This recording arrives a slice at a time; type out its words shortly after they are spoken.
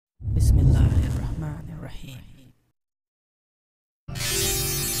Bismillahirrahmanirrahim.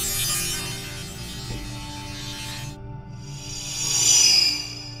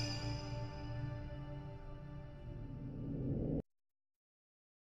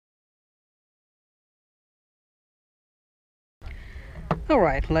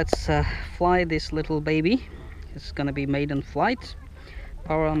 Alright, let's fly this little baby. It's gonna be maiden flight.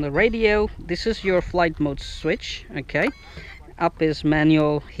 Power on the radio. This is your flight mode switch, okay? Up is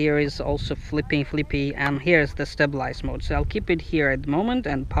manual, here is also flippy, and here is the stabilize mode. So I'll keep it here at the moment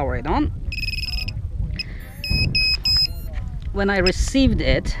and power it on. When I received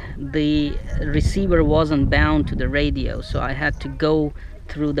it, the receiver wasn't bound to the radio, so I had to go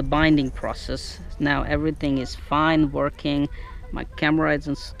through the binding process. Now everything is fine, working. My camera is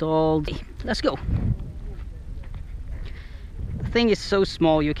installed. Let's go. The thing is so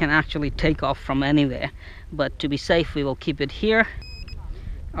small you can actually take off from anywhere, but to be safe we will keep it here.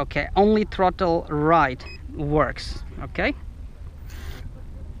 Okay, only throttle right works. Okay,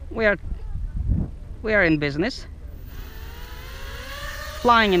 we are in business.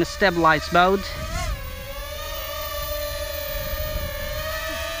 Flying in a stabilized mode.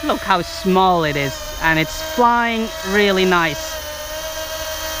 Look how small it is, and it's flying really nice.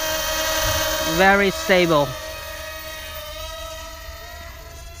 Very stable.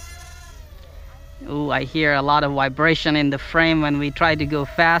 Ooh, I hear a lot of vibration in the frame when we try to go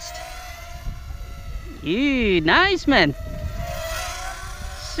fast. Ooh, nice, man.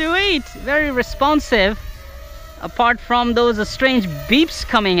 Sweet, very responsive. Apart from those strange beeps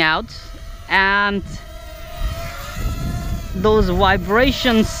coming out and those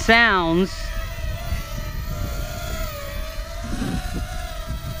vibration sounds.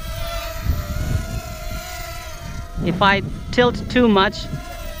 If I tilt too much,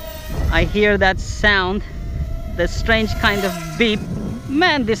 I hear that sound, the strange kind of beep.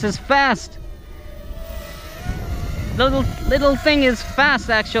 Man, this is fast. Little thing is fast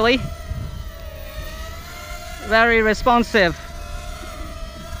actually. Very responsive.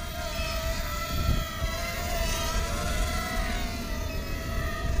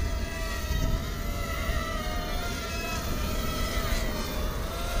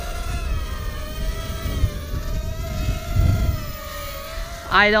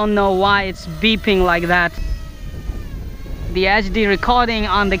 I don't know why it's beeping like that. The HD recording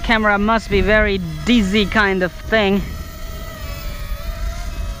on the camera must be very dizzy kind of thing.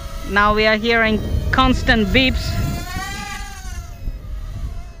 Now we are hearing constant beeps.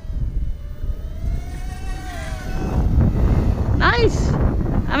 Nice!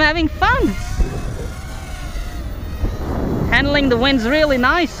 I'm having fun! Handling the wind's really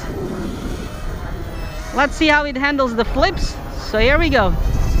nice. Let's see how it handles the flips. So here we go.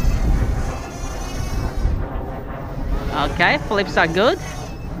 Okay, flips are good.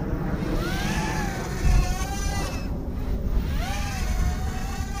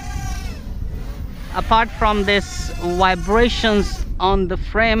 Apart from this vibrations on the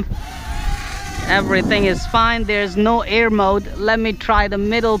frame, everything is fine. There's no air mode. Let me try the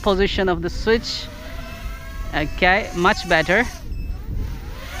middle position of the switch. Okay, much better.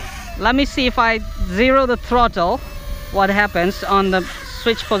 Let me see if I zero the throttle, what happens on the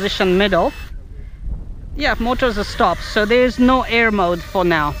switch position middle. Yeah, motors are stopped, so there is no air mode for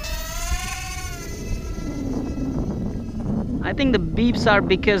now. I think the beeps are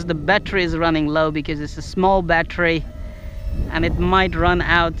because the battery is running low, because it's a small battery and it might run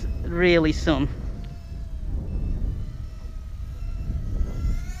out really soon.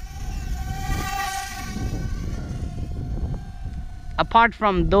 Apart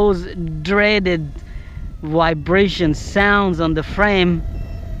from those dreaded vibration sounds on the frame,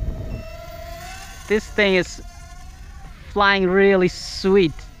 this thing is flying really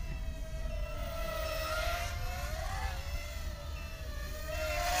sweet.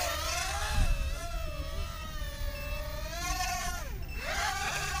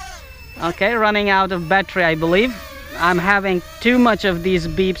 Okay, running out of battery, I believe. I'm having too much of these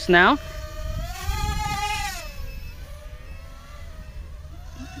beeps now.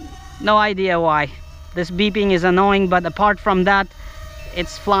 No idea why. This beeping is annoying, but apart from that,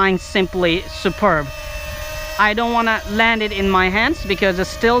 it's flying simply superb. I don't want to land it in my hands because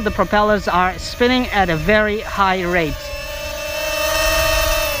still the propellers are spinning at a very high rate.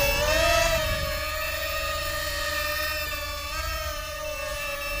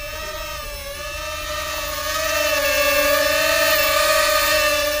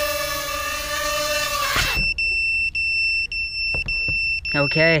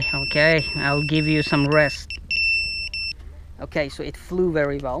 Okay, I'll give you some rest. Okay, so it flew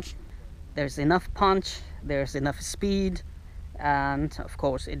very well. There's enough punch, there's enough speed, and of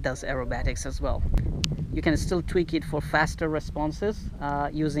course it does aerobatics as well. You can still tweak it for faster responses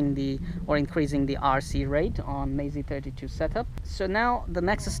using the or increasing the RC rate on Maisie 32 setup. So now the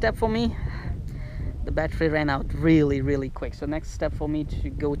next step for me, the battery ran out really quick, so next step for me to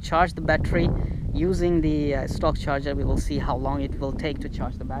go charge the battery using the stock charger. We will see how long it will take to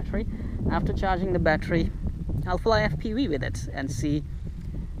charge the battery. After charging the battery, I'll fly FPV with it and see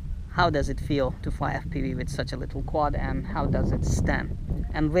how does it feel to fly FPV with such a little quad, and how does it stand,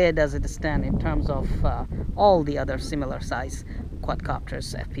 and where does it stand in terms of all the other similar size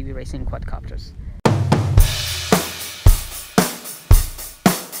quadcopters, FPV racing quadcopters.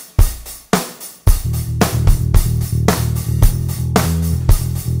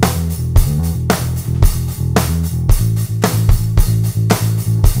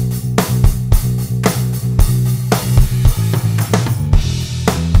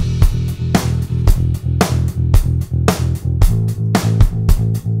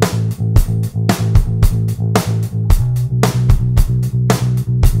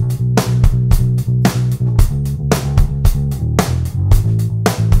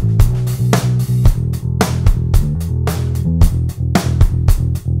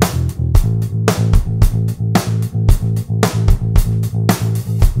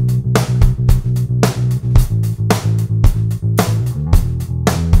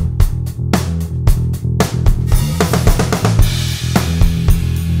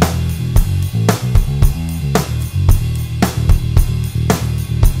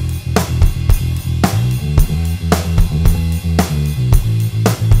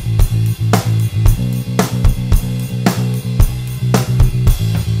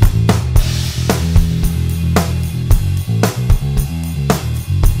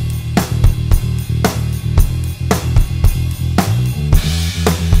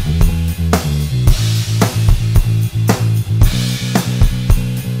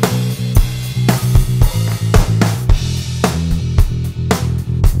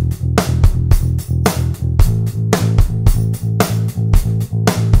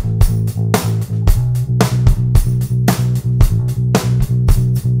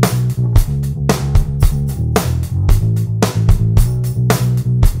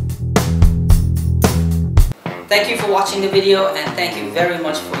 Thank you for watching the video, and thank you very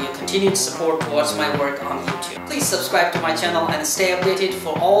much for your continued support towards my work on YouTube. Please subscribe to my channel and stay updated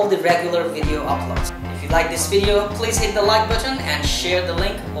for all the regular video uploads. If you like this video, please hit the like button and share the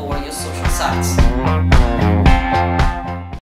link over your social sites.